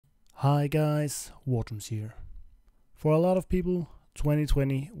Hi guys, Watrums here. For a lot of people,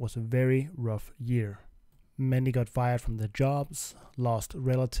 2020 was a very rough year. Many got fired from their jobs, lost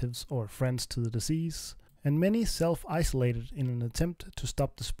relatives or friends to the disease, and many self-isolated in an attempt to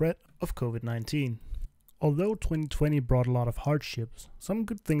stop the spread of COVID-19. Although 2020 brought a lot of hardships, some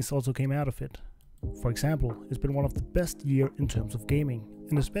good things also came out of it. For example, it's been one of the best years in terms of gaming,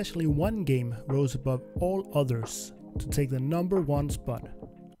 and especially one game rose above all others to take the #1 spot,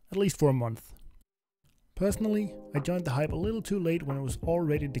 at least for a month. Personally, I joined the hype a little too late when it was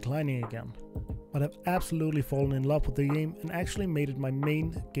already declining again, but I've absolutely fallen in love with the game and actually made it my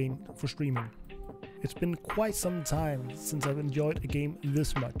main game for streaming. It's been quite some time since I've enjoyed a game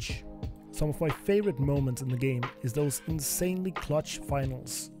this much. Some of my favorite moments in the game is those insanely clutch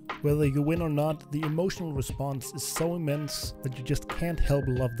finals. Whether you win or not, the emotional response is so immense that you just can't help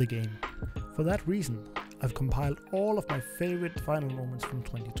love the game. For that reason, I've compiled all of my favorite final moments from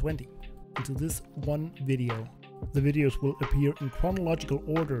 2020 into this one video. The videos will appear in chronological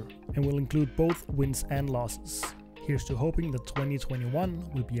order and will include both wins and losses. Here's to hoping that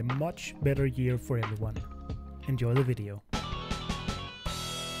 2021 will be a much better year for everyone. Enjoy the video.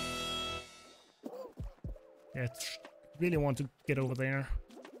 Yeah, really want to get over there.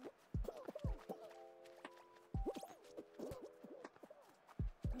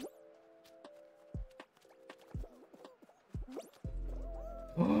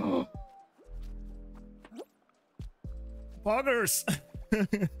 Poggers!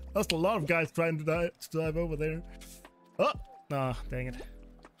 That's a lot of guys trying to dive over there. Oh, nah, dang it.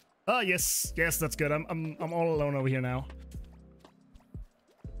 Oh yes, that's good. I'm all alone over here now.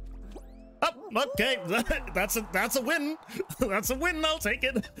 Oh, okay, that's a win. That's a win. I'll take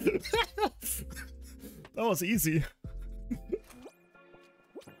it. That was easy.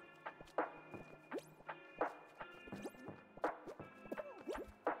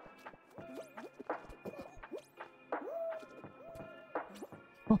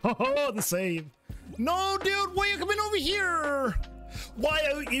 Oh, the save. No, dude, why are you coming over here? Why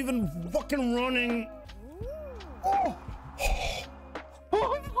are you even fucking running? Oh,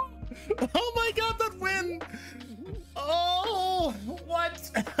 oh my god, that win! Oh,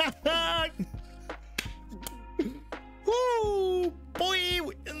 what? Woo, boy,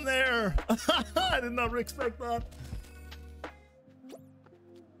 in there. I did not expect that.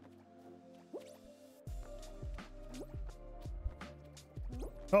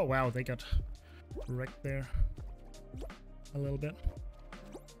 Oh wow, they got wrecked there a little bit.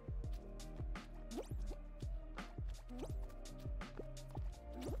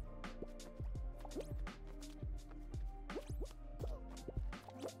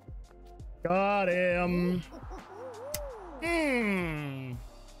 Got him.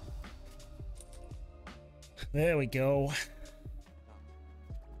 There we go.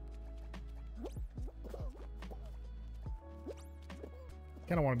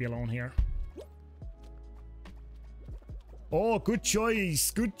 I don't want to be alone here. Oh, good choice.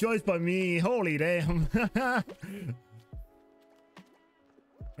 Good choice by me. Holy damn.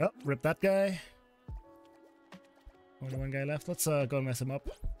 Oh, rip that guy. Only one guy left. Let's go and mess him up.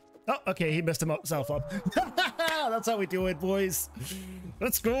 Oh, okay. He messed himself up. That's how we do it, boys.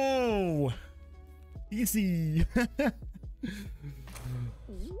 Let's go. Easy.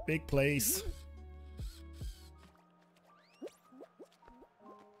 Big place.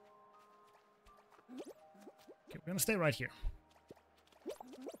 We're gonna stay right here.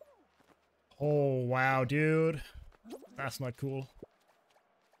 Oh wow, dude, that's not cool.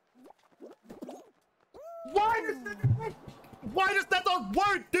 Why does that not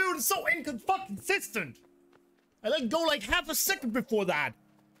work, dude? It's so inconsistent. I let go like half a second before that.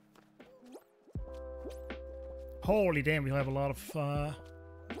 Holy damn, we have a lot of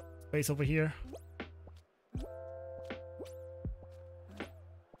space over here.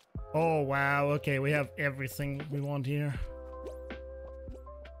 Oh wow, okay, we have everything we want here.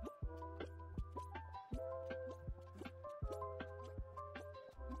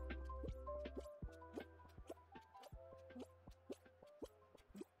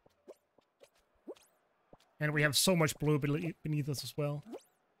 And we have so much blue beneath us as well.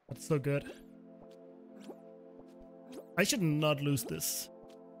 That's so good. I should not lose this.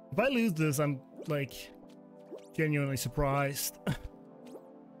 If I lose this, I'm like genuinely surprised.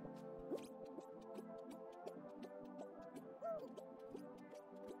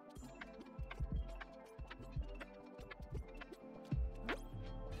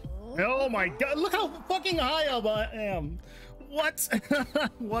 Oh my god, look how fucking high up I am. What?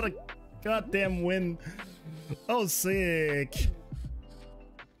 What a goddamn win. Oh, sick.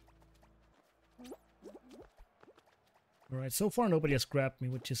 Alright, so far nobody has grabbed me,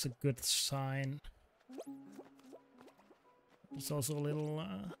 which is a good sign. It's also a little,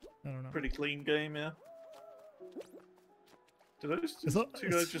 I don't know. Pretty clean game, yeah. Do those two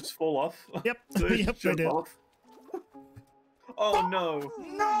guys it's... just fall off? Yep, Yep, they did. Off? Oh no!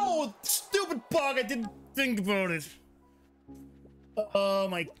 No! Stupid bug! I didn't think about it! Oh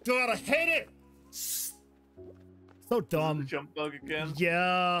my god, I hate it! So dumb. The jump bug again?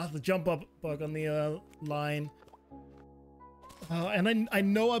 Yeah, the jump up bug on the line. And I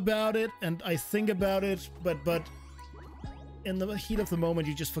know about it, and I think about it, but in the heat of the moment,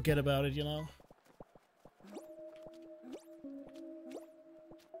 you just forget about it, you know?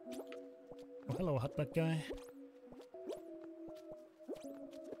 Oh, hello, hotdog guy.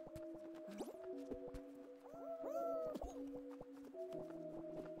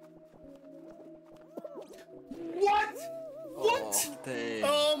 What? What?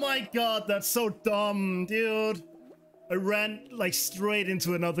 Oh my god, that's so dumb, dude. I ran, like, straight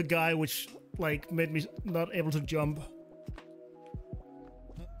into another guy, which, like, made me not able to jump.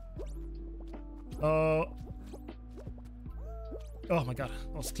 Oh my god,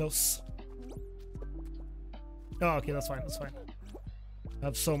 that was close. Oh, okay, that's fine, that's fine. I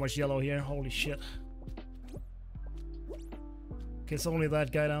have so much yellow here, holy shit. Okay, it's only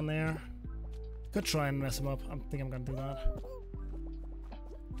that guy down there. Could try and mess him up. I think I'm gonna do that.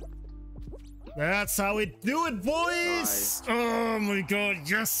 That's how we do it, boys! Nice. Oh my god,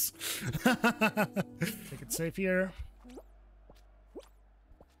 yes! Take it safe here.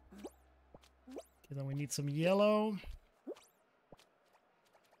 Okay, then we need some yellow.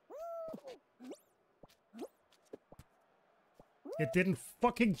 It didn't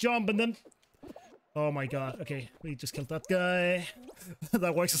fucking jump and then... Oh my god, okay, we just killed that guy.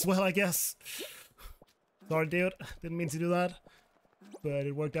 That works as well, I guess. Sorry, dude, didn't mean to do that. But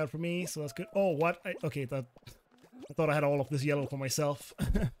it worked out for me, so that's good. Oh, what? Okay, I thought I had all of this yellow for myself.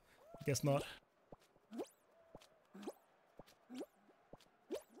 Guess not.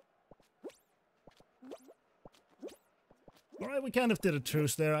 Alright, we kind of did a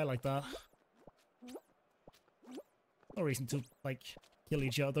truce there, I like that. No reason to, like, kill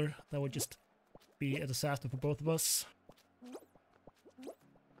each other. That would just be a disaster for both of us.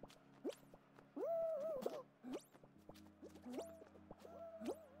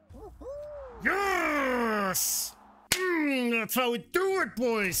 Yes! That's how we do it,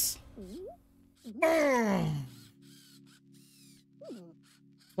 boys! Oh.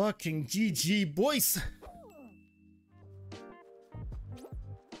 Fucking GG, boys!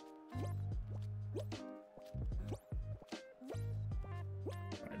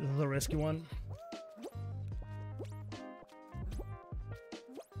 Right, this is a risky one.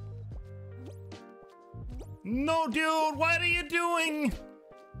 No, dude! What are you doing?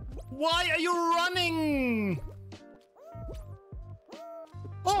 Why are you running?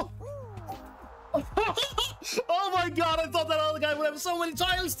 Oh! Oh my god, I thought that other guy would have so many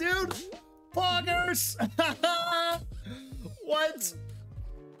tiles, dude! Poggers! What?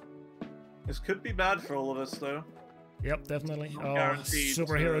 This could be bad for all of us, though. Yep, definitely. Oh, guaranteed,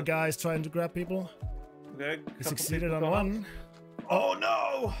 superhero guys trying to grab people. Okay, He succeeded on one. Oh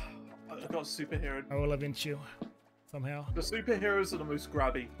no! I got superhero. I will avenge you. Somehow. The superheroes are the most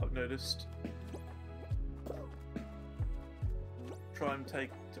grabby, I've noticed. Try and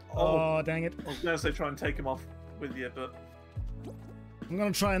take... Oh, dang it. I was gonna say try and take him off with you, but... I'm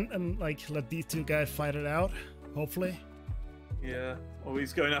gonna try and like, let these two guys fight it out, hopefully. Yeah. Oh,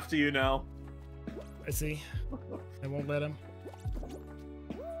 he's going after you now. I see. I won't let him.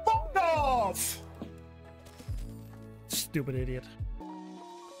 Fuck off! Stupid idiot.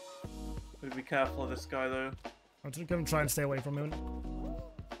 Be careful of this guy, though. I'm just gonna try and stay away from him.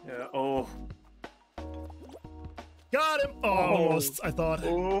 Yeah, oh. Got him! Oh, almost, I thought.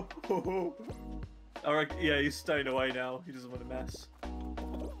 Oh. Alright, yeah, he's staying away now. He doesn't want to mess.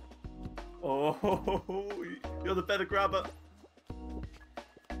 Oh, you're the better grabber.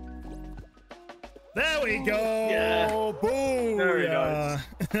 There we go! Yeah. Boom! Very yeah.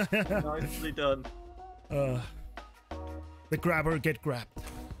 nice. Nicely done. The grabber get grabbed.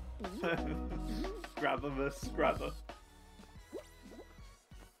 Grabber versus grabber.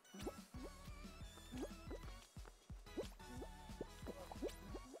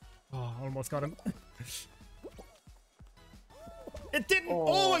 Oh, almost got him. It didn't!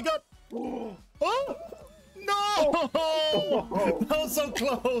 Oh my god! Oh! No! That was so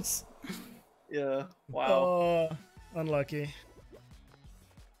close! Yeah, wow. Oh, unlucky.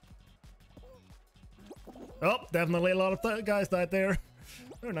 Oh, definitely a lot of guys died there.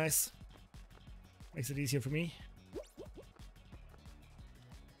 Very nice. Makes it easier for me.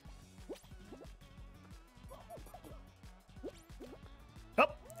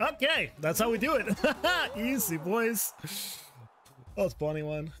 Okay, that's how we do it. Easy, boys. Oh, it's funny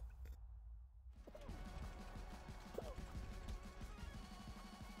one.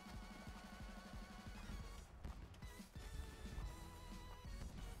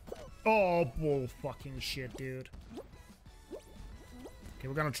 Oh, bull fucking shit, dude. Okay,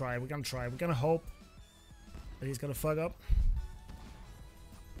 we're gonna try. We're gonna hope that he's gonna fuck up.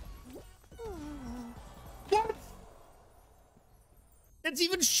 What? It's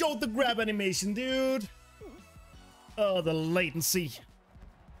even showed the grab animation, dude. Oh, the latency.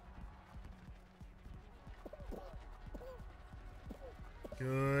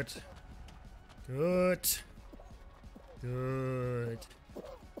 Good. Good. Good.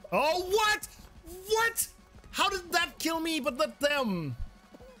 Oh, what? What? How did that kill me but not them?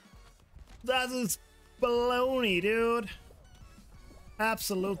 That is baloney, dude.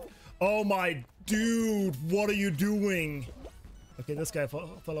 Absolute. Oh my dude, what are you doing? Okay, this guy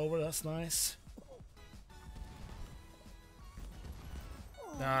fell over. That's nice.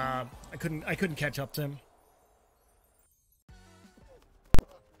 Nah, I couldn't catch up to him.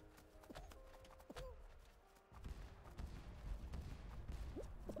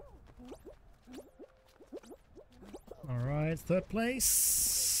 All right, third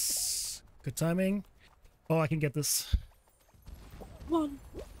place. Good timing. Oh, I can get this. One.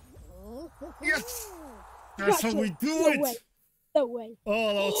 Yes! That's how we do it! No way. Oh,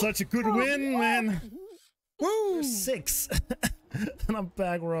 that was such a good win, man. Woo! 6. And I'm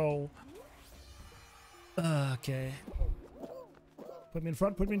back row. Okay. Put me in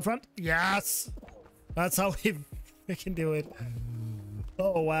front, put me in front. Yes! That's how we can do it.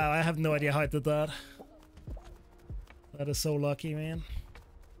 Oh, wow. I have no idea how I did that. That is so lucky, man.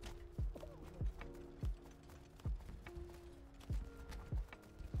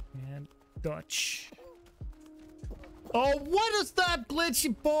 And Dutch. Oh, what is that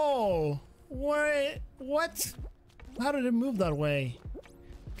glitchy ball? What? How did it move that way?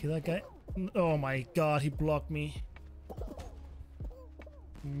 Okay, that guy. Oh my god, he blocked me.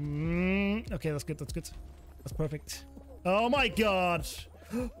 Okay, that's good, that's good. That's perfect. Oh my god!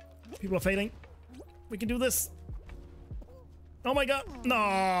 People are failing. We can do this. Oh my god!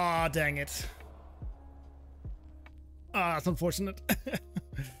 No, dang it. Ah, that's unfortunate.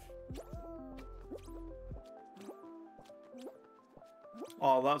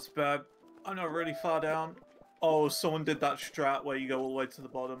 Oh, that's bad. I'm not really far down. Oh, someone did that strat where you go all the way to the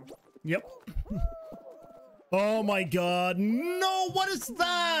bottom. Yep. Oh my god. No, what is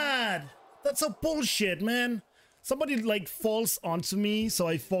that? That's a bullshit, man. Somebody like falls onto me, so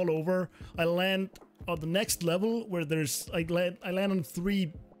I fall over. I land on the next level where there's I land on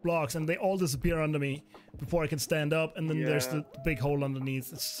 3 blocks and they all disappear under me before I can stand up, and then there's the big hole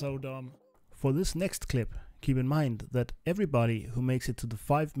underneath. It's so dumb. For this next clip, keep in mind that everybody who makes it to the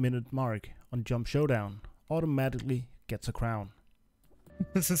 5-minute mark on Jump Showdown automatically gets a crown.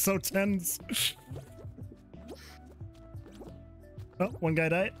 This is so tense. Oh, one guy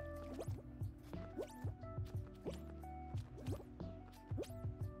died.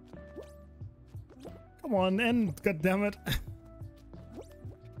 Come on, end, goddammit.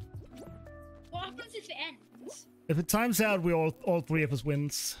 What happens if it ends? If it times out, we all 3 of us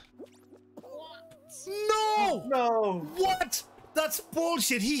wins. What? No! No! What? That's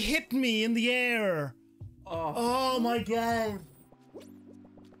bullshit. He hit me in the air. Oh my god.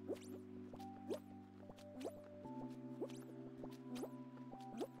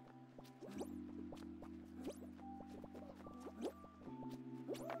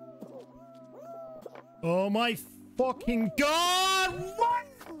 Oh my fucking god! Why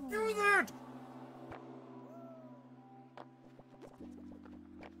did you do that?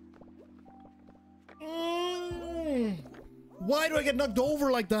 Why do I get knocked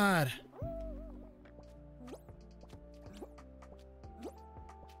over like that?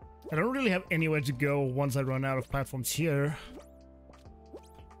 I don't really have anywhere to go once I run out of platforms here.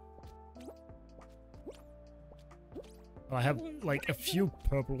 Well, I have like a few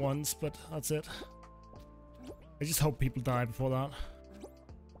purple ones, but that's it. I just hope people die before that.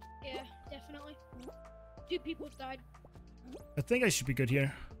 Yeah, definitely. 2 people have died. I think I should be good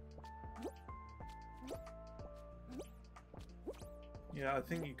here. Yeah, I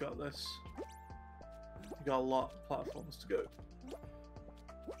think you got this. You got a lot of platforms to go.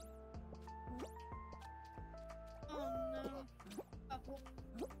 Oh no. Purple.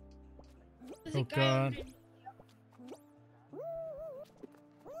 There's Oh a guy god. underneath.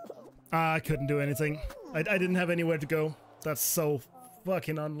 I couldn't do anything. I didn't have anywhere to go. That's so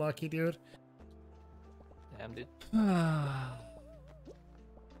fucking unlucky, dude. Damn, dude.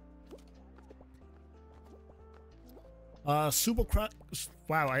 Wow,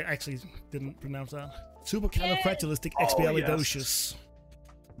 I actually didn't pronounce that. Supercalifragilisticexpialidocious.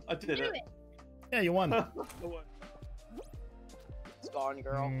 I did Do it. it. Yeah, you won. It's gone,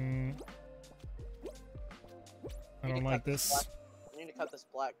 girl. I don't like this. I need to cut this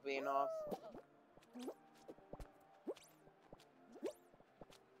black vein off.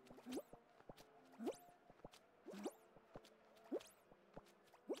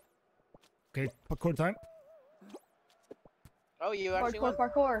 Okay, parkour time. Oh, you actually won.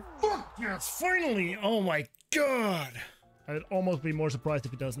 Parkour. Fuck yes, finally! Oh my god! I'd almost be more surprised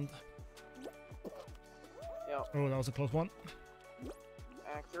if he doesn't. Yep. Oh, that was a close one.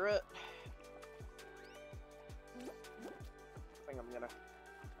 Accurate. I think I'm gonna.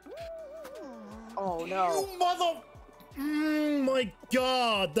 Oh no! You mother! My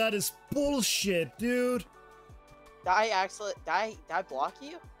god, that is bullshit, dude. Did I block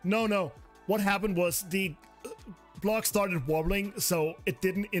you? No. What happened was the block started wobbling, so it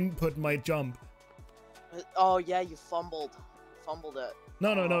didn't input my jump. Oh yeah, you fumbled it.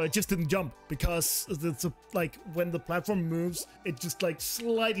 No, it just didn't jump because it's like when the platform moves, it just like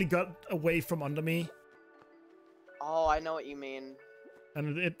slightly got away from under me, Oh, I know what you mean.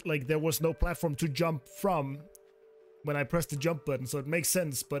 and it like there was no platform to jump from when I pressed the jump button. So it makes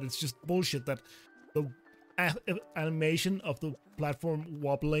sense, but it's just bullshit that the animation of the platform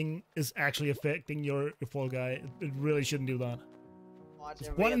wobbling is actually affecting your fall guy. It really shouldn't do that. Watch It's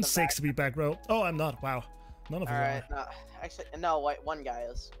him 1 be in the 6 to be back row. Oh, I'm not. Wow, none of us. Alright, Are. no, actually, no, wait, one guy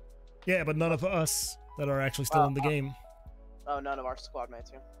is. Yeah, but none of us that are actually still in the game. Oh, none of our squad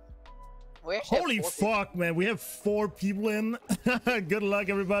mates here. We actually have Holy 4 people. fuck, man. We have 4 people in. Good luck,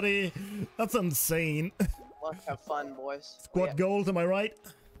 everybody. That's insane. Let's have fun, boys. Squad Yeah. gold, am I right?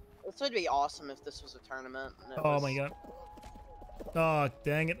 This would be awesome if this was a tournament. And it Oh was... my god. Oh,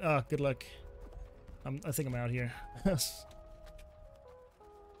 dang it. Oh, good luck. I think I'm out here.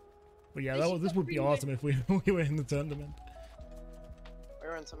 But yeah, this would be awesome if we were in the tournament. We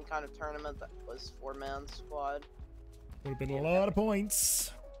were in some kind of tournament that was 4-man squad, Would have been a lot of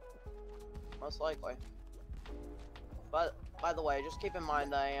points. most likely. But, by the way, just keep in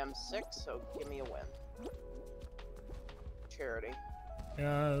mind I am 6, so give me a win. Charity.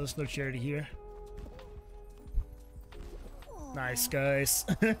 There's no charity here. Nice, guys.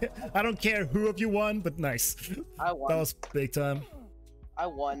 I don't care who of you won, but nice. I won. That was big time. I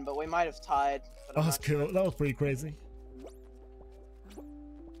won, but we might have tied. But That I'm was not sure. cool. That was pretty crazy.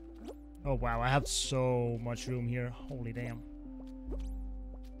 Oh wow, I have so much room here. Holy damn.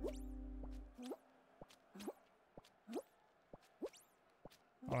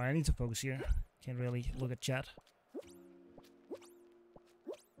 Alright, I need to focus here. Can't really look at chat.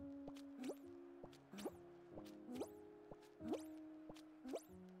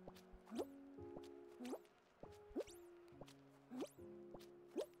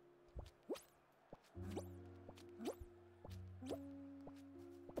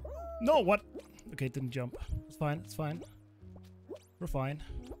 No, what? Okay, it didn't jump. It's fine, it's fine. We're fine.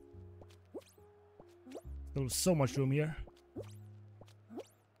 There was so much room here.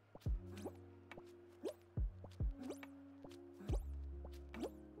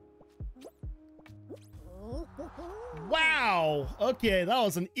 Wow! Okay, that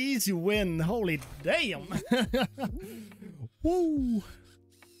was an easy win. Holy damn! Woo!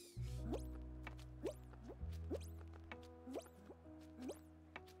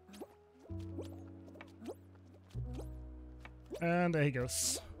 And there he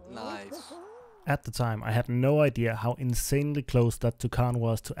goes. Nice. At the time, I had no idea how insanely close that Tucan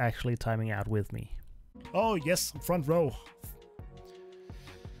was to actually timing out with me. Oh yes, front row.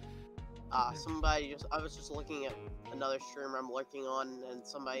 I was just looking at another streamer I'm lurking on, and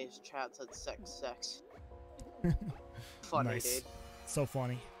somebody's chat said sex. Funny, Nice. dude. So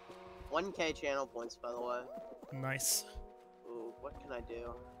funny. 1K channel points, by the way. Nice. Ooh, what can I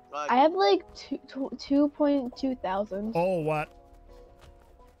do? I have like 2.2 thousand. Oh, what?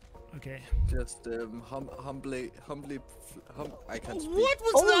 Okay. Just humbly, I can't speak. What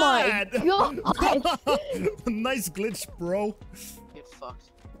was Oh my that? god! Nice glitch, bro. Get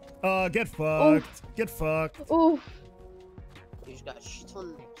fucked. Get fucked. Get fucked. Oof. You just got shit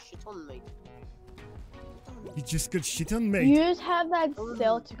on me. You just got shit on You me. just have that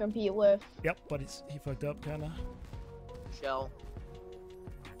cell to compete with. Yep, but he fucked up, kinda. Shell.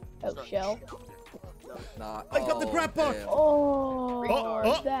 Oh, It's not shell. No. Nah, I got the grab bug. damn. Oh,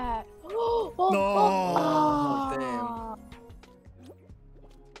 Oh, that. No. Damn.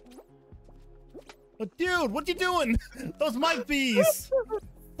 But dude, what you doing? Those mic bees.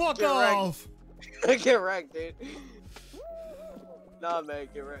 Fuck Get wrecked. off. Get wrecked, dude. Nah, man,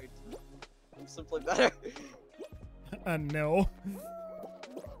 get wrecked. I'm simply better. No.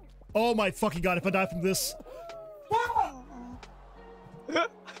 Oh my fucking god, if I die from this.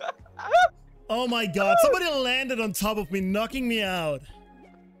 Oh my god, somebody landed on top of me, knocking me out.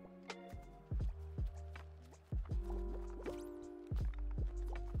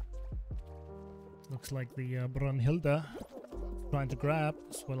 Looks like the Brunhilde trying to grab,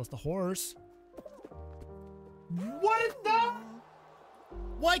 as well as the horse. What is that?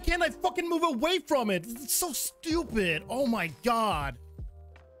 Why can't I fucking move away from it? It's so stupid. Oh my god.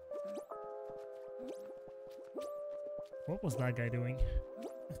 What was that guy doing?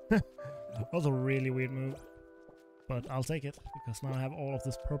 That was a really weird move. But I'll take it, because now I have all of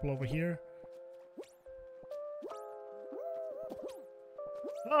this purple over here.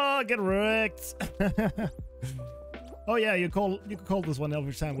 Oh, get wrecked! Oh yeah, you can call this one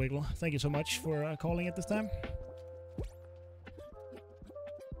every time, Wiggle. Thank you so much for calling it this time.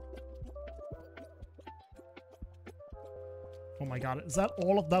 Oh my god, is that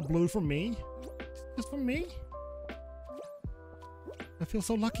all of that blue from me? Just from me? I feel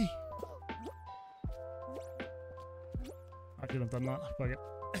so lucky. I could have done that. Fuck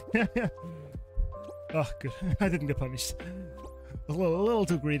it. Oh, good. I didn't get punished. A little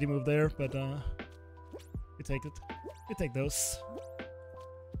too greedy move there, but we take it. We take those.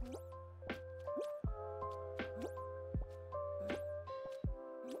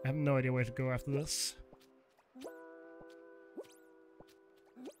 I have no idea where to go after this.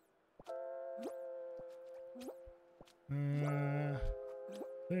 I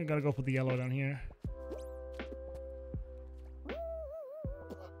think I gotta go for the yellow down here.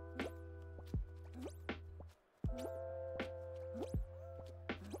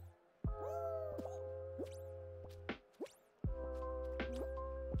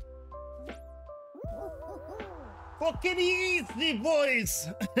 Fucking easy, boys!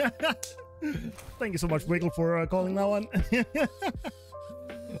 Thank you so much, Wiggle, for calling that one.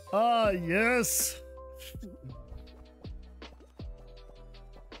 Ah, yes!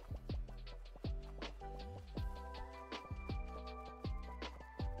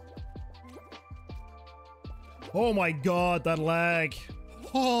 Oh my god, that lag.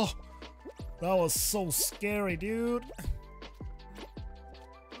 Oh, that was so scary, dude.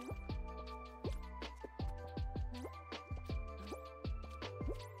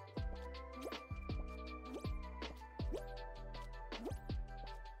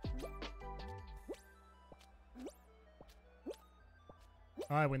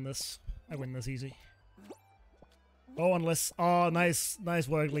 I win this. I win this easy. Oh, unless... Oh, nice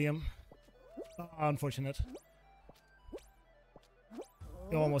work, Liam. Oh, unfortunate.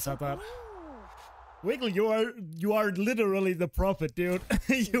 You almost had that. Wiggle, you are literally the prophet, dude.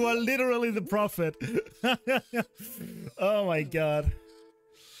 You are literally the prophet. Oh my god.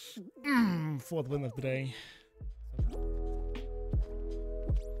 Fourth win of the day.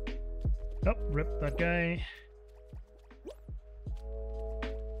 Oh, rip that guy.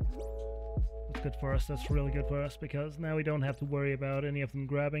 That's good for us. That's really good for us, because now we don't have to worry about any of them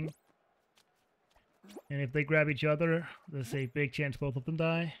grabbing. And if they grab each other, there's a big chance both of them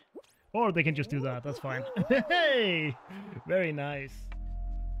die. Or they can just do that, that's fine. Hey! Very nice.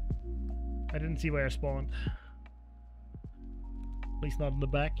 I didn't see where I spawned. At least not in the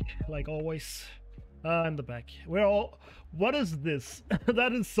back, like always. In the back. We're all... What is this?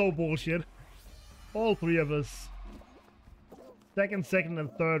 That is so bullshit. All three of us. Second,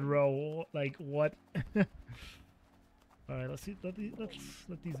 and third row. Like, what? Alright, let's see. Let's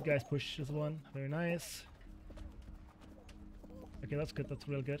let these guys push this one. Very nice. Okay, that's good. That's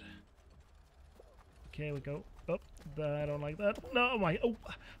real good. Okay, we go. Oh, I don't like that. No, my... Oh,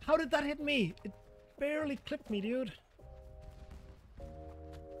 how did that hit me? It barely clipped me, dude.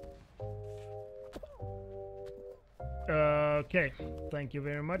 Okay. Thank you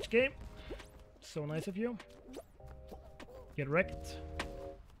very much, game. So nice of you. Get wrecked.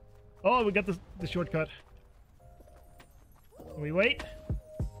 Oh, we got the shortcut. We wait.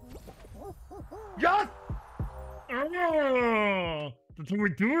 Yes! Oh, that's how we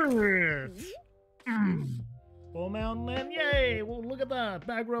do it. Full mountain land, yay! Well, look at that,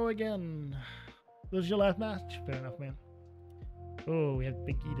 back row again. This is your last match. Fair enough, man. Oh, we have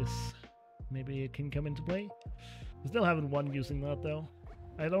Big Edis. Maybe it can come into play. We still haven't won using that though.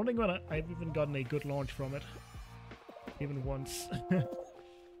 I don't think I've even gotten a good launch from it, even once.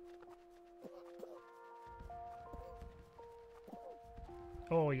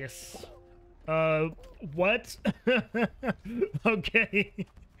 Oh, yes. What? Okay.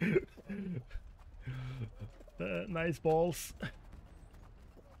 Nice balls.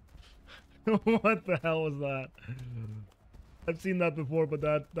 What the hell was that? I've seen that before, but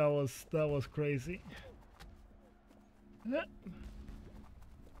that was crazy.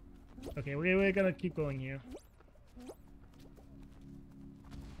 Okay, we're gonna keep going here.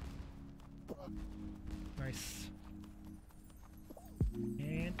 Nice.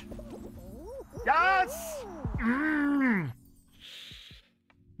 And yes!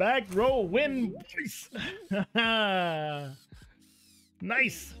 Back row win, boys!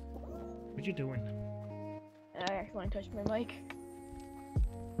 Nice. What you doing? I accidentally touched my mic.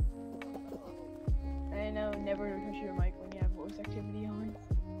 I know, never touch your mic when you have voice activity on.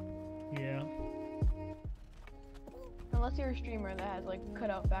 Yeah. Unless you're a streamer that has like cut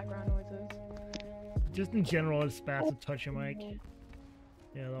out background noises. Just in general, it's bad to touch your mic.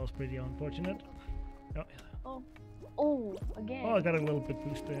 Yeah, that was pretty unfortunate. Oh, Oh, again. oh, I got a little bit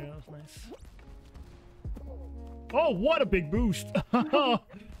boost there. That was nice. Oh, what a big boost! Oh,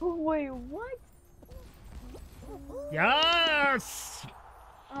 wait, what? Yes!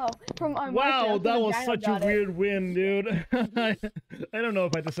 Oh, from Wow, that was such a weird win, dude. I don't know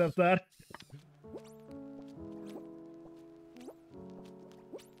if I deserve that.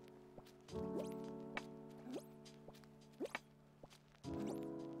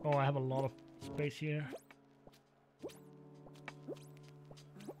 Oh, I have a lot of space here.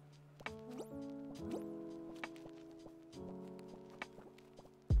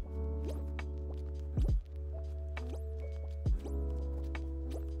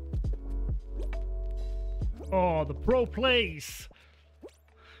 Oh, the pro plays!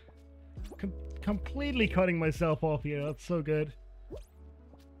 Completely cutting myself off here. That's so good.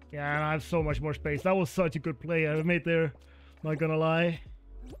 Yeah, and I have so much more space. That was such a good play I made there. Not gonna lie.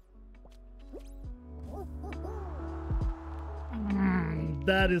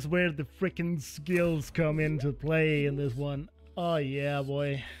 That is where the freaking skills come into play in this one. Oh yeah,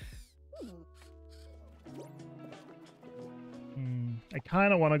 boy. I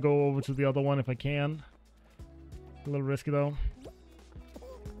kind of want to go over to the other one if I can. A little risky though.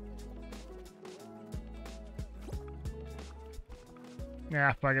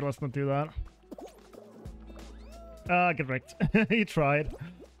 Yeah, fuck it, let's not do that. Ah, get wrecked. He tried.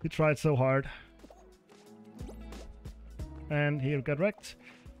 He tried so hard. And he got wrecked.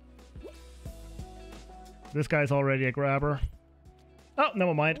 This guy's already a grabber. Oh,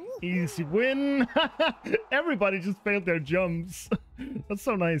 never mind. Easy win. Everybody just failed their jumps. That's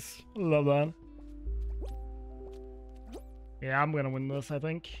so nice. Love that. Yeah, I'm gonna win this, I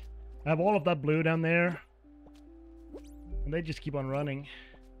think. I have all of that blue down there. And they just keep on running.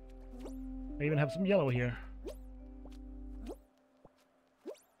 I even have some yellow here.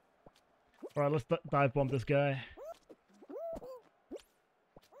 Alright, let's dive bomb this guy.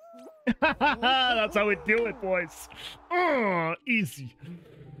 That's how we do it, boys. Easy.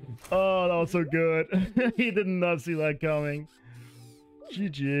 Oh, that was so good. He did not see that coming.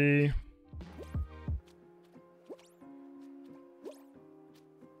 GG.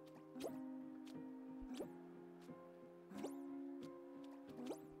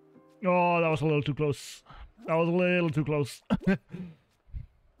 Oh, that was a little too close. That was a little too close.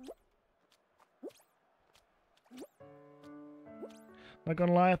 Not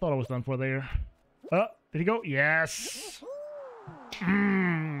gonna lie, I thought I was done for there. Oh, did he go? Yes!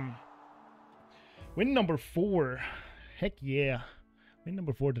 Win number 4. Heck yeah. Win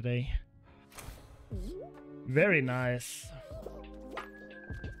number 4 today. Very nice.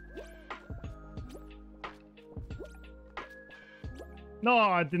 No,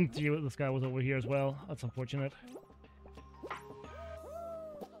 I didn't see this guy was over here as well. That's unfortunate.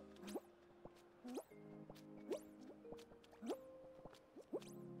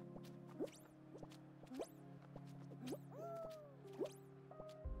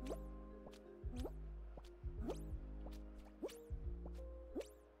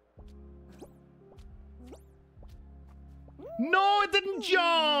 No, it didn't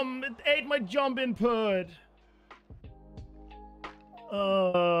jump! It ate my jump input!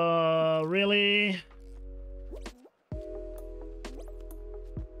 Really?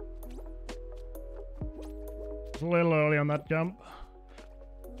 It's a little early on that jump.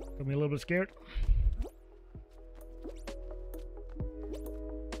 Got me a little bit scared.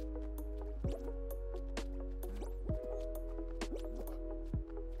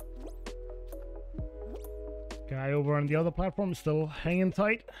 Guy over on the other platform is still hanging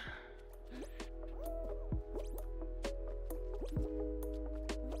tight.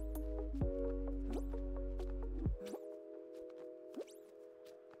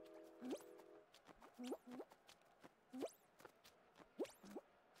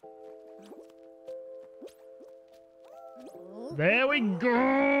 There we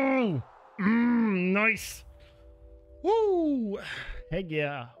go! Nice! Woo! Heck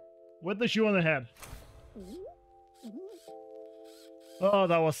yeah. With the shoe on the head. Oh,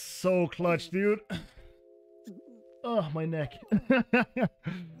 that was so clutch, dude. Oh, my neck.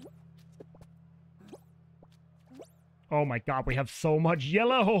 Oh my god, we have so much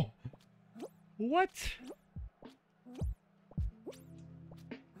yellow! What?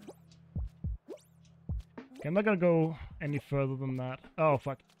 Okay, I'm not gonna go any further than that. Oh,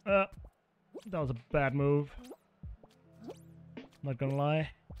 fuck. That was a bad move. Not gonna lie.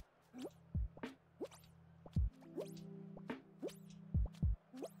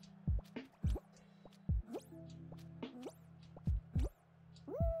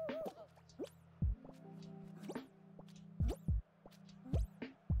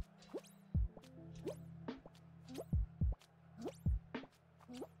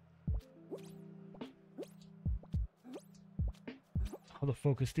 Oh, the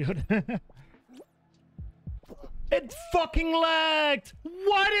focus, dude. It fucking lagged!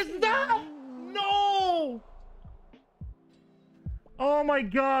 What is that? No! Oh my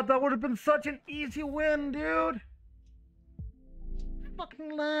god, that would have been such an easy win, dude.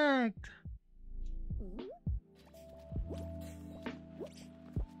 Fucking lagged.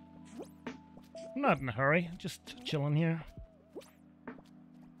 I'm not in a hurry, just chilling here.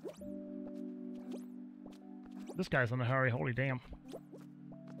 This guy's in a hurry, holy damn.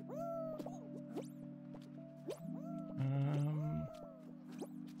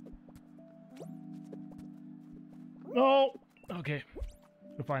 No! Okay,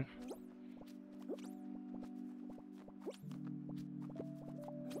 we're fine.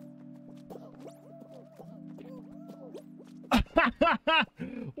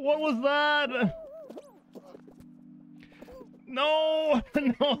 What was that? No!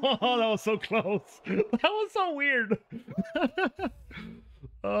 No! That was so close. That was so weird.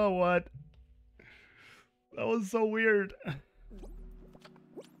 Oh, what? That was so weird.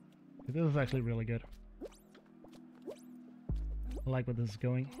 This is actually really good. I like where this is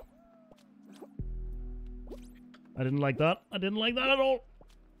going. I didn't like that. I didn't like that at all.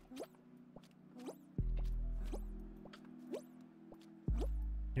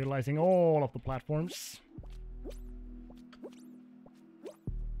 Utilizing all of the platforms.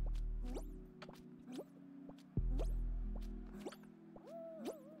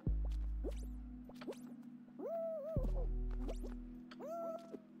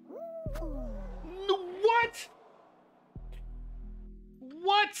 What?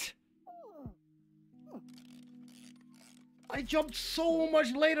 What? I jumped so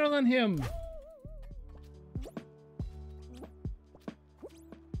much later than him.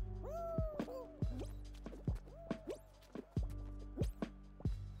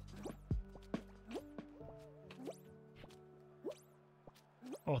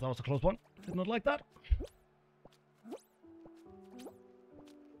 Oh, that was a close one. Did not like that.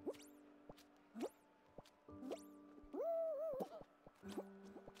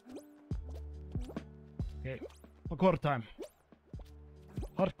 Okay, parkour time.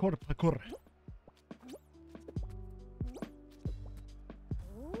 Hardcore parkour.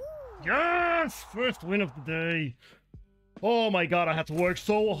 Yes! First win of the day. Oh my god, I had to work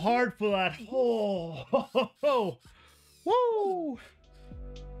so hard for that. Oh, woo!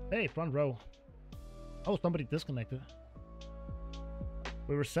 Hey, front row. Oh, somebody disconnected.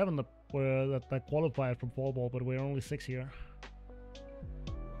 We were 7 that qualified from fall ball, but we're only 6 here.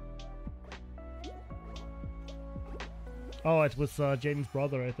 Oh, it was Jaden's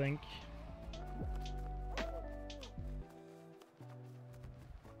brother, I think.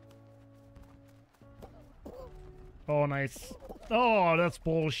 Oh, nice. Oh, that's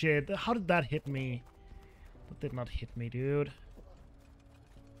bullshit. How did that hit me? That did not hit me, dude.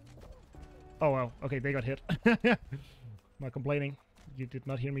 Oh, well. Okay, they got hit. Not complaining. You did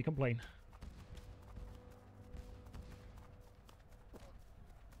not hear me complain.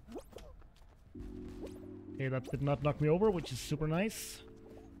 Okay, that did not knock me over, which is super nice.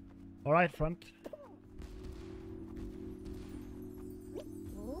 Alright, front.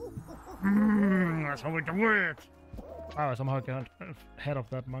 That's how we do it! Oh, I somehow got ahead of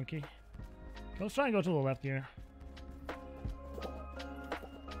that monkey. Let's try and go to the left here.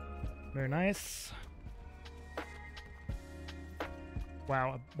 Very nice.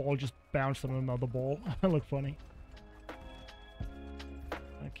 Wow, a ball just bounced on another ball. That looked funny.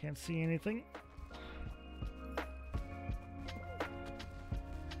 I can't see anything.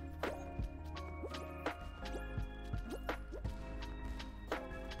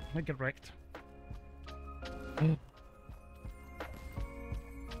 I get wrecked.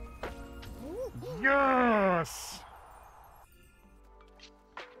 Yes!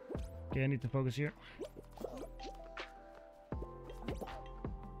 Okay, I need to focus here.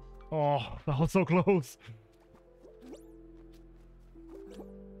 Oh, that was so close.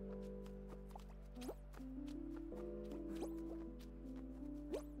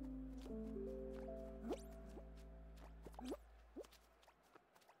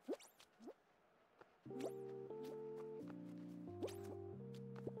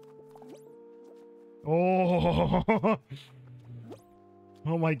 Oh!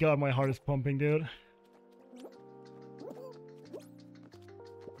 Oh my god, my heart is pumping, dude.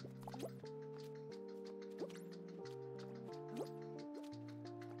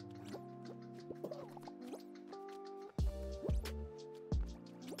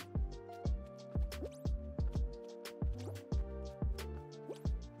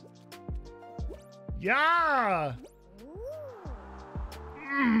 Yeah!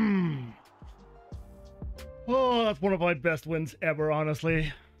 Mm. Oh, that's one of my best wins ever,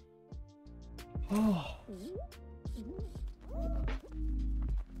 honestly. Oh.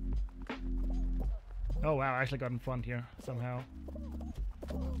 Oh wow, I actually got in front here somehow.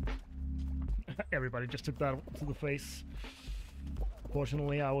 Everybody just took that to the face.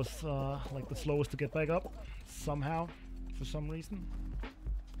 Fortunately, I was like the slowest to get back up somehow, for some reason.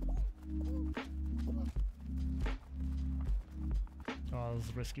 Oh, this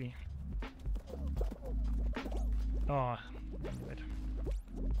is risky. Oh, wait.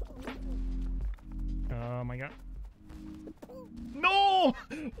 Oh my god. No!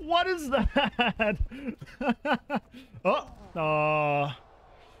 What is that? Oh! Oh.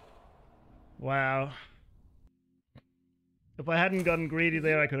 Wow. If I hadn't gotten greedy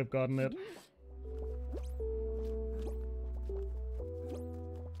there, I could have gotten it.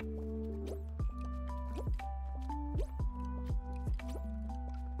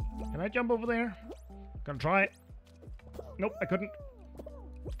 Can I jump over there? Gonna try it. Nope, I couldn't.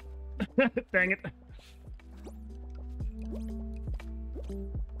 Dang it.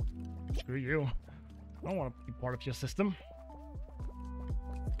 Screw you. I don't want to be part of your system.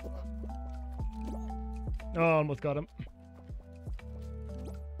 Oh, almost got him.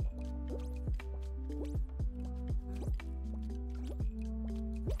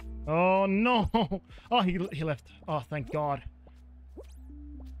 Oh no! Oh, he left. Oh, thank God.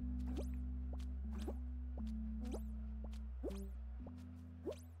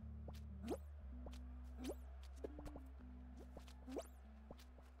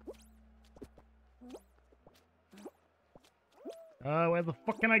 Where the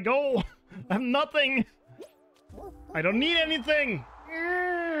fuck can I go? I have nothing! I don't need anything!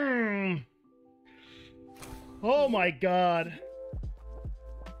 Oh my god.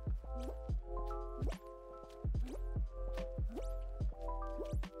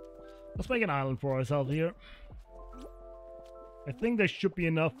 Let's make an island for ourselves here. I think there should be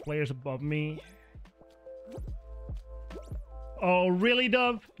enough players above me. Oh, really,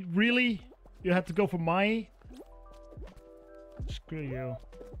 Dove? Really? You have to go for my... Screw you.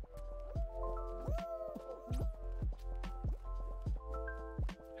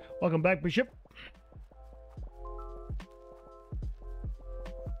 Welcome back, Bishop.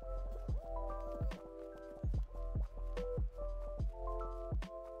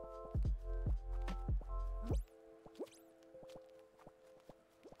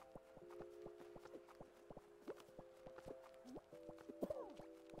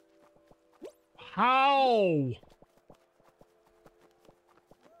 How?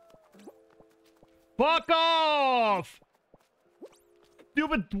 Fuck off!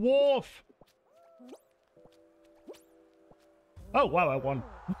 Stupid dwarf! Oh wow, I won.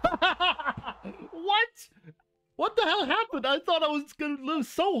 What? What the hell happened? I thought I was gonna lose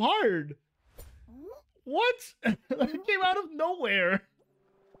so hard. What? That came out of nowhere.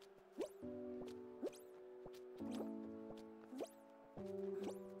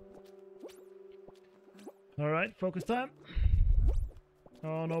 Alright, focus time.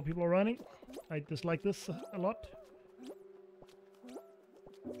 Oh no, people are running. I dislike this a lot.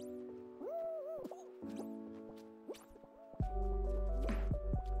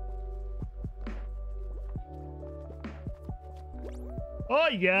 Oh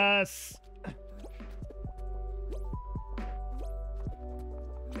yes!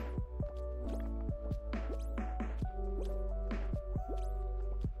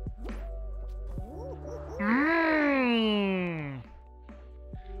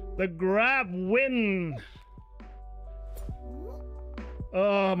 The grab win!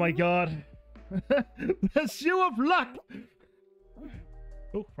 Oh my god. The shoe of luck!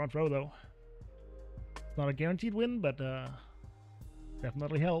 Oh, front row though. It's not a guaranteed win, but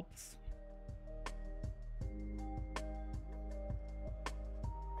definitely helps.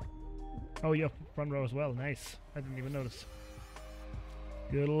 Oh, yeah, front row as well. Nice. I didn't even notice.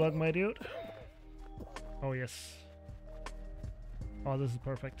 Good luck, my dude. Oh, yes. Oh, this is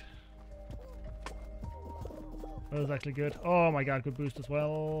perfect. That was actually good. Oh my god, good boost as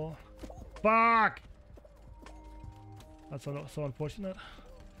well. Fuck! That's so unfortunate.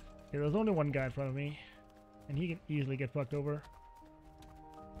 Yeah, there's only one guy in front of me. And he can easily get fucked over.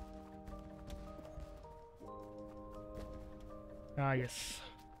 Ah, yes.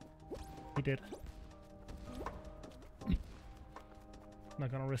 He did.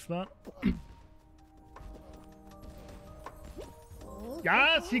 Not gonna risk that.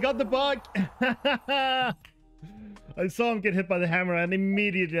 Yes, he got the bug! I saw him get hit by the hammer and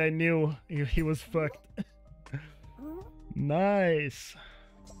immediately I knew he was fucked. Nice.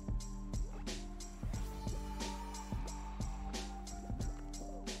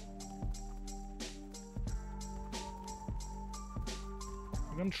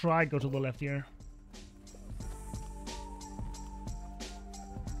 I'm gonna try go to the left here.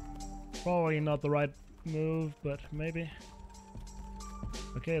 Probably not the right move, but maybe.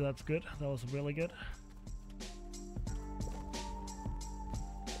 Okay, that's good. That was really good.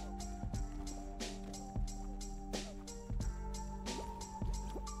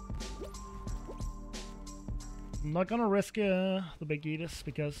 I'm not gonna risk the big Edis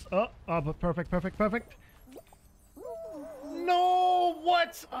because but perfect. No,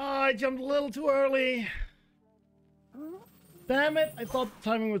 what? I jumped a little too early. Damn it! I thought the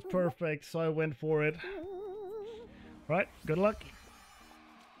timing was perfect, so I went for it. Right, good luck.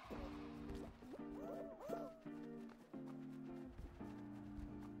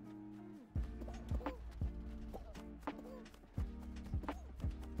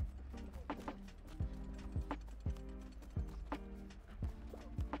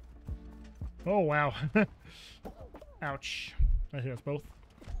 Oh, wow. Ouch. I think that's both.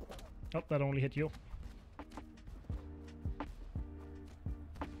 Oh, that only hit you.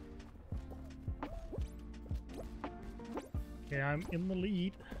 Okay, I'm in the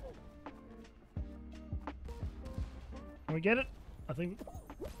lead. Can we get it? I think...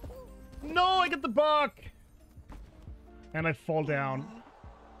 No, I get the bug! And I fall down.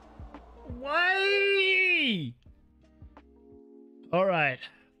 Why? Alright.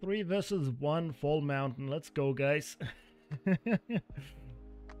 3 versus 1 Fall Mountain. Let's go, guys.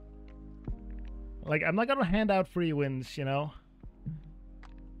 Like, I'm not gonna hand out free wins, you know?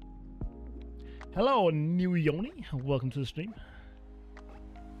 Hello, New Yoni. Welcome to the stream.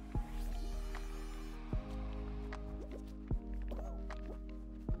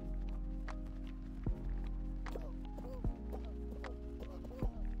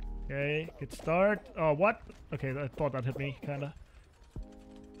 Okay, good start. Oh, what? Okay, I thought that hit me, kinda.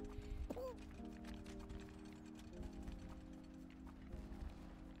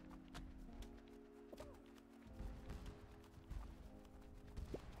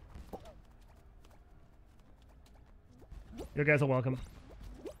 You guys are welcome.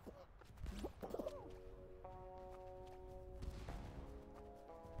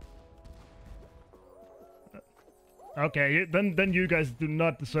 Okay, then you guys do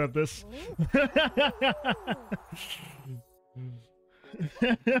not deserve this.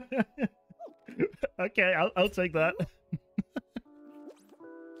 Okay, I'll take that.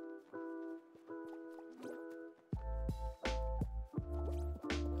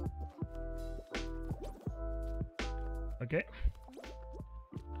 Okay.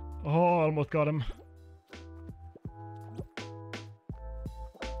 Oh, almost got him.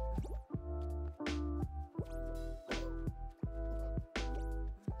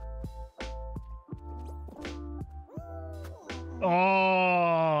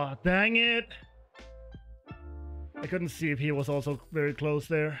 Oh, dang it. I couldn't see if he was also very close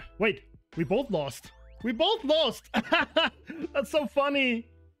there. Wait, we both lost. We both lost. That's so funny.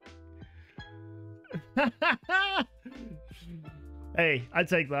 Hey, I'd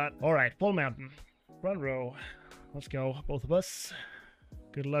take that. All right, Fall Mountain. Front row. Let's go, both of us.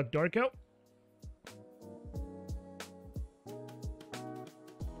 Good luck, Darko.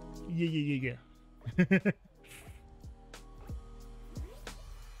 Yeah.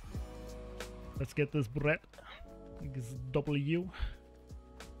 Let's get this bread. This W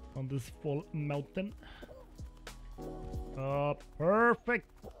on this Fall Mountain.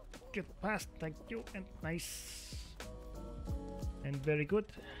 Perfect. Get past, thank you, and nice. And very good.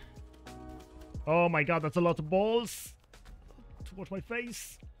 Oh my god, that's a lot of balls towards my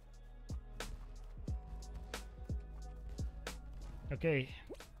face. Okay.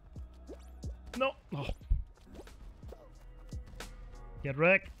 No. Oh. Get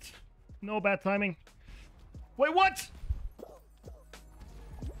wrecked. No bad timing. Wait, what?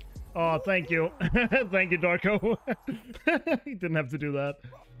 Oh, thank you. Thank you, Darko. You didn't have to do that.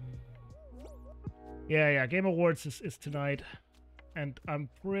 Yeah, Game Awards is tonight. And I'm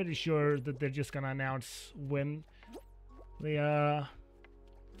pretty sure that they're just gonna announce when the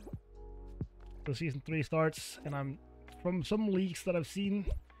season 3 starts. And I'm from some leaks that I've seen,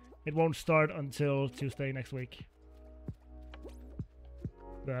 it won't start until Tuesday next week.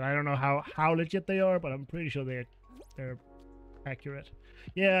 But I don't know how legit they are, but I'm pretty sure they're accurate.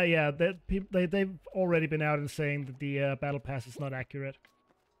 Yeah, yeah. They've already been out and saying that the battle pass is not accurate.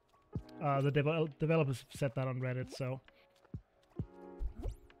 The developers said that on Reddit. So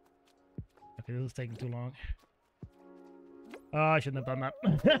okay, this is taking too long. Oh, I shouldn't have done that.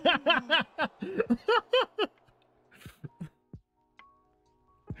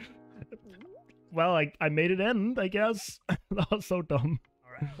 Well, I made it end, I guess. That was so dumb.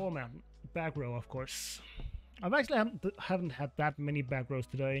 Alright, full mountain. Back row, of course. I've actually haven't had that many back rows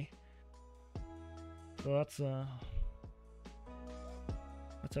today. So that's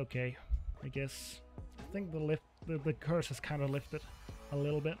okay, I guess. I think the curse has kind of lifted a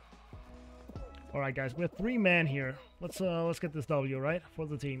little bit. Alright guys, we're 3 men here. Let's get this W, right? For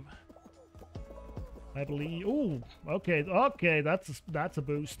the team. I believe. Ooh, okay, that's a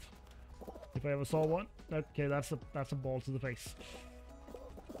boost. If I ever saw one. Okay, that's a ball to the face.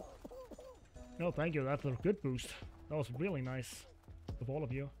 No, thank you. That's a good boost. That was really nice of all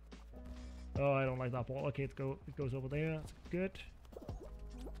of you. Oh, I don't like that ball. Okay, it goes over there. That's good.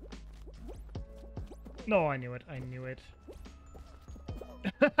 No, I knew it. I knew it.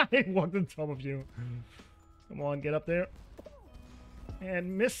 I walked on top of you. Come on, get up there.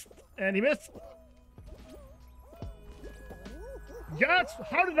 And missed. And he missed. Yes!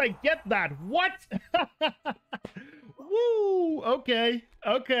 How did I get that? What? Woo! Okay.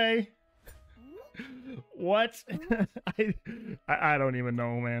 Okay. What? I don't even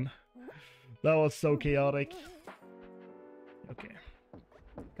know, man. That was so chaotic. Okay.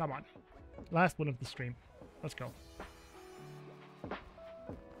 Come on. Last one of the stream. Let's go.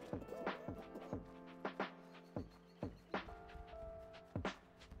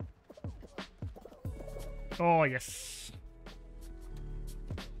 Oh, yes.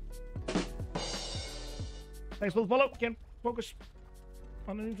 Thanks for the follow. Can't focus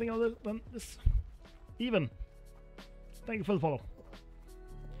on anything other than this. Even. Thank you for the follow.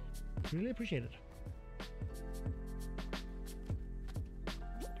 Really appreciate it.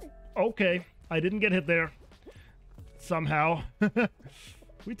 Okay. I didn't get hit there. Somehow.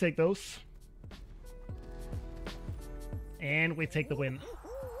 We take those. And we take the win.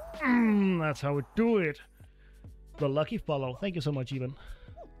 That's how we do it. The lucky follow. Thank you so much, Even.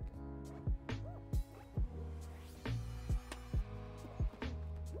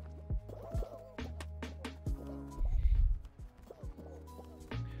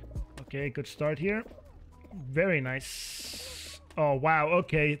 Okay, good start here. Very nice. Oh, wow.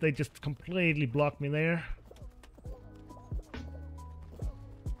 Okay, they just completely blocked me there.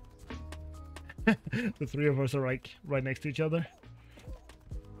 The 3 of us are like right next to each other.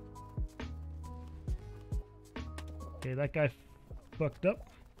 Okay, that guy fucked up.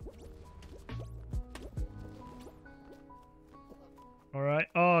 Alright.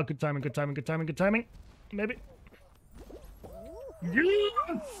 Oh, good timing, good timing, good timing, good timing. Maybe.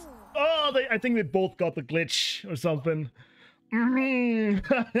 Yes! Oh, I think they both got the glitch or something.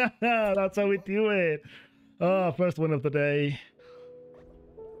 That's how we do it. Oh, first win of the day.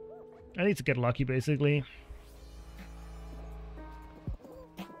 I need to get lucky, basically.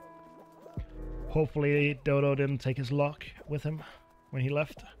 Hopefully Dodo didn't take his luck with him when he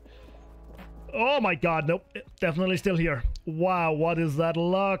left. Oh my god, nope. Definitely still here. Wow, what is that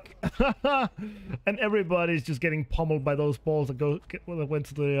luck? And everybody's just getting pummeled by those balls that went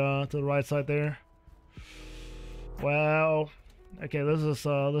to the right side there. Wow. Okay, this is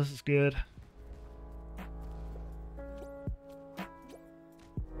good.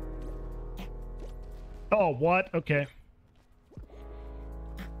 Oh, what? Okay.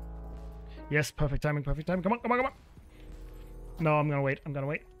 Yes, perfect timing, perfect timing. Come on, come on, come on. No, I'm gonna wait. I'm gonna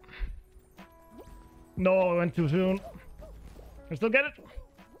wait. No, I went too soon. I still get it.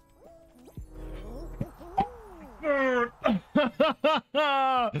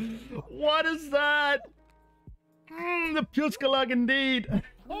 What is that? The Puskalug indeed.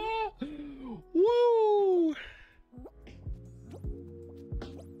 Woo!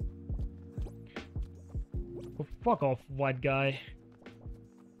 Oh, fuck off, white guy.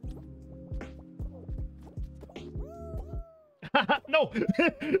 No!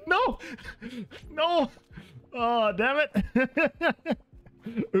 No! No! Oh, damn it!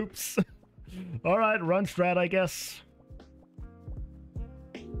 Oops. Alright, run strat, I guess.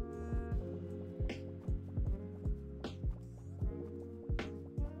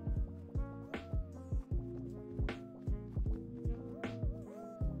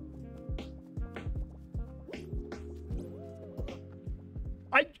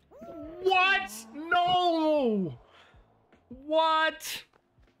 What? No! What?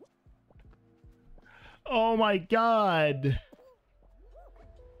 Oh my god.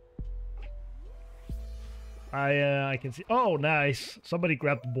 I can see. Oh, nice. Somebody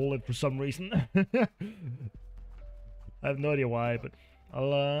grabbed the bullet for some reason. I have no idea why, but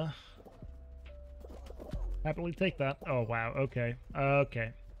I'll happily take that. Oh wow. Okay.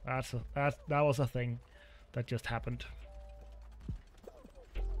 Okay. That was a thing that just happened.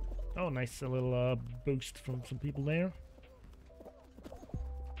 Oh, nice. A little boost from some people there.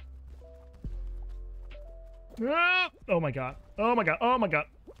 Ah! Oh my god. Oh my god. Oh my god.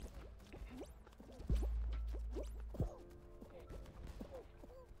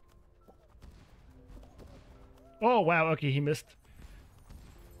 Oh wow, okay, he missed.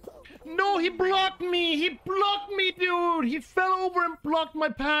 No, he blocked me! He blocked me, dude! He fell over and blocked my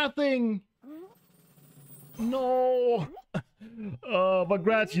pathing! No! Oh, but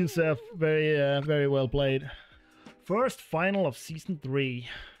congrats, Yusef. Very well played. First final of Season 3.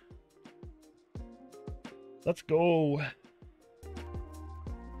 Let's go.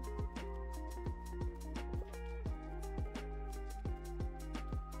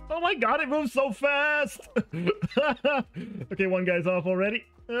 Oh my god, it moves so fast! Okay, one guy's off already.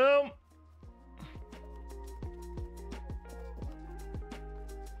 Oh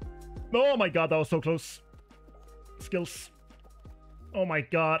my god, that was so close. Skills. Oh my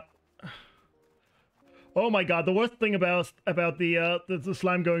god. Oh my god, the worst thing about the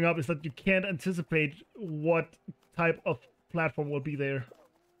slime going up is that you can't anticipate what type of platform will be there.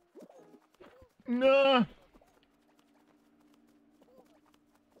 No.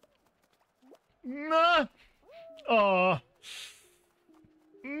 No. Oh.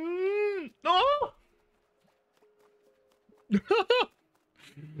 No.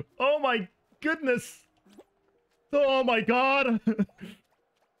 Oh my goodness. Oh my god.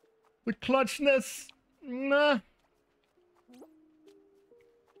 The clutchness. Nah.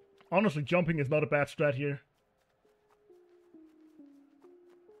 Honestly, jumping is not a bad strat here.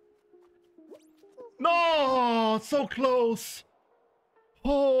 No, so close.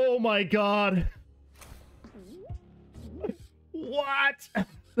 Oh my god. What?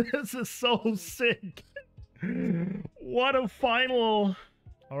 This is so sick. What a final.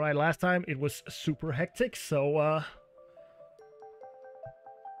 All right, last time it was super hectic, so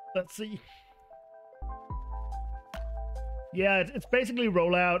let's see. Yeah, it's basically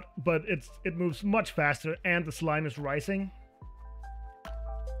rollout, but it moves much faster and the slime is rising.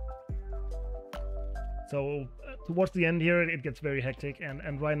 So towards the end here, it gets very hectic,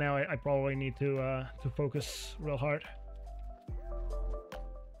 and right now I probably need to focus real hard.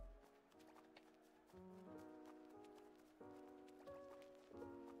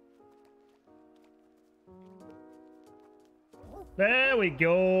 There we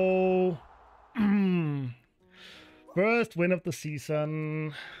go. First win of the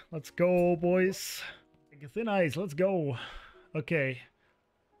season. Let's go, boys. Thin ice, let's go. Okay.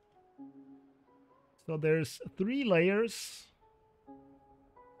 So there's 3 layers.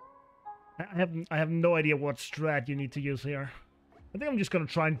 I have no idea what strat you need to use here. I think I'm just gonna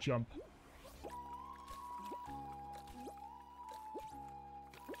try and jump.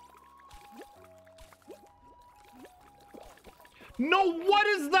 No, what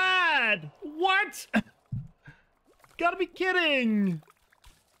is that? What? Gotta be kidding!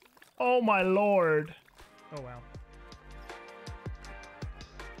 Oh my lord. Oh wow.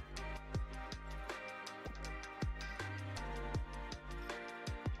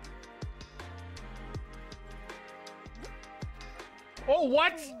 Oh,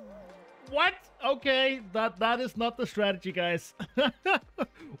 what? What? Okay, that is not the strategy, guys.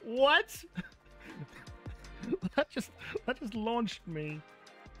 What? That just launched me.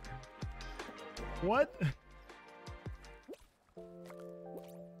 What?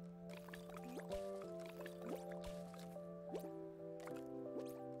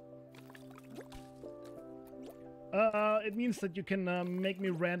 It means that you can make me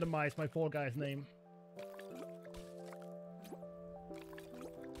randomize my Fall Guy's name.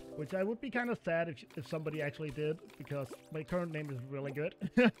 Which I would be kind of sad if somebody actually did, because my current name is really good.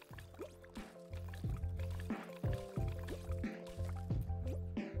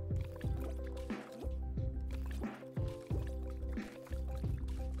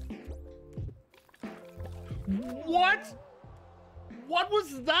 What? What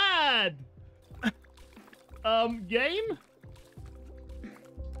was that? Game?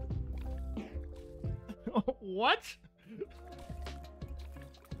 What?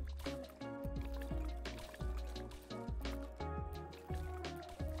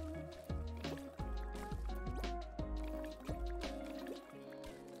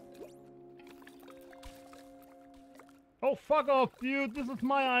 Oh, fuck off, dude. This is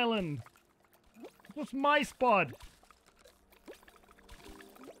my island. This was my spot.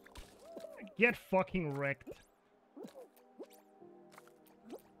 Get fucking wrecked.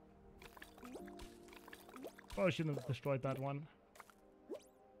 Probably shouldn't have destroyed that one.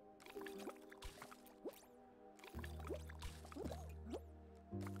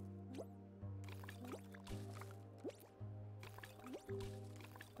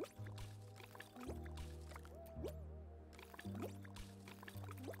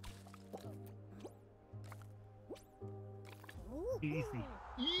 Easy.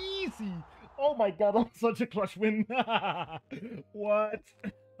 Easy! Oh my god, that's such a clutch win. What?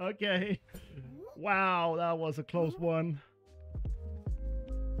 Okay. Wow, that was a close one.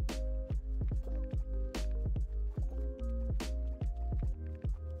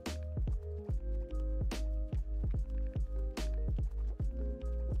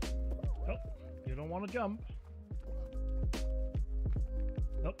 Oh, you don't want to jump.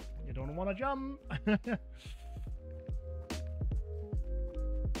 Nope, you don't want to jump.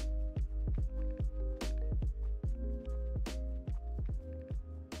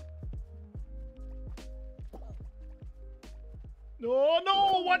 No,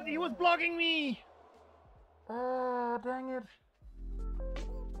 no, what? He was blocking me! Oh, dang it.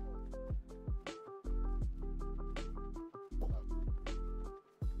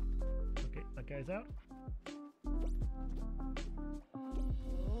 Okay, that guy's out.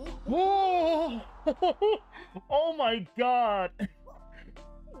 Whoa! Oh my god!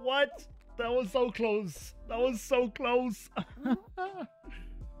 What? That was so close. That was so close.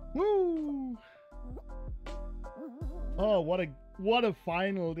 Woo! Oh, what a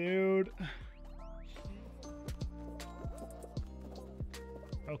final, dude.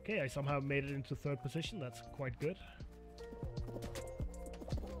 Okay, I somehow made it into third position. That's quite good.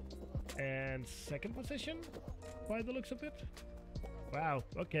 And second position, by the looks of it. Wow,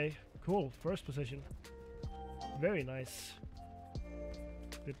 okay, cool. First position. Very nice.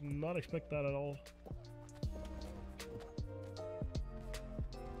 Did not expect that at all.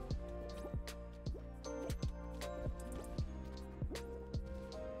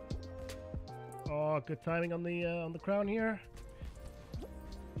 Oh, good timing on the crown here.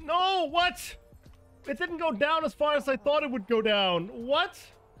 No, what? It didn't go down as far as I thought it would go down. What?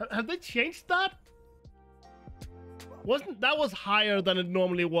 Have they changed that? That was higher than it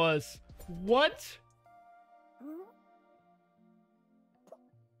normally was. What?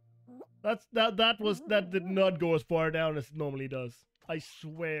 That did not go as far down as it normally does. I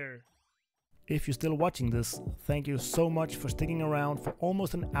swear. If you're still watching this, thank you so much for sticking around for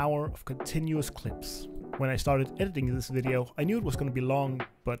almost an hour of continuous clips. When I started editing this video, I knew it was going to be long,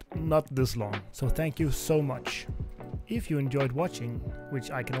 but not this long, so thank you so much. If you enjoyed watching,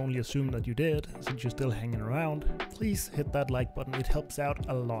 which I can only assume that you did, since you're still hanging around, please hit that like button, it helps out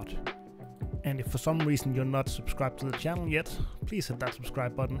a lot. And if for some reason you're not subscribed to the channel yet, please hit that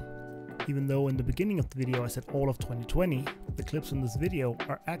subscribe button. Even though in the beginning of the video I said all of 2020, the clips in this video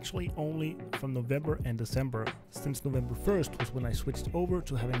are actually only from November and December, since November 1st was when I switched over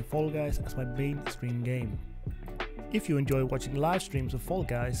to having Fall Guys as my main stream game. If you enjoy watching live streams of Fall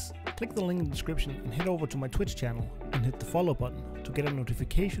Guys, click the link in the description and head over to my Twitch channel and hit the follow button to get a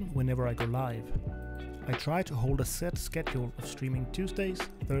notification whenever I go live. I try to hold a set schedule of streaming Tuesdays,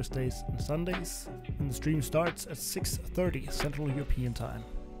 Thursdays and Sundays, and the stream starts at 6:30 Central European Time.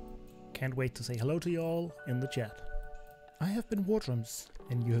 Can't wait to say hello to you all in the chat. I have been Wardrums,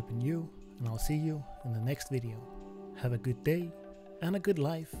 and you have been you, and I'll see you in the next video. Have a good day and a good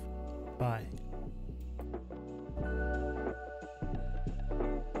life. Bye.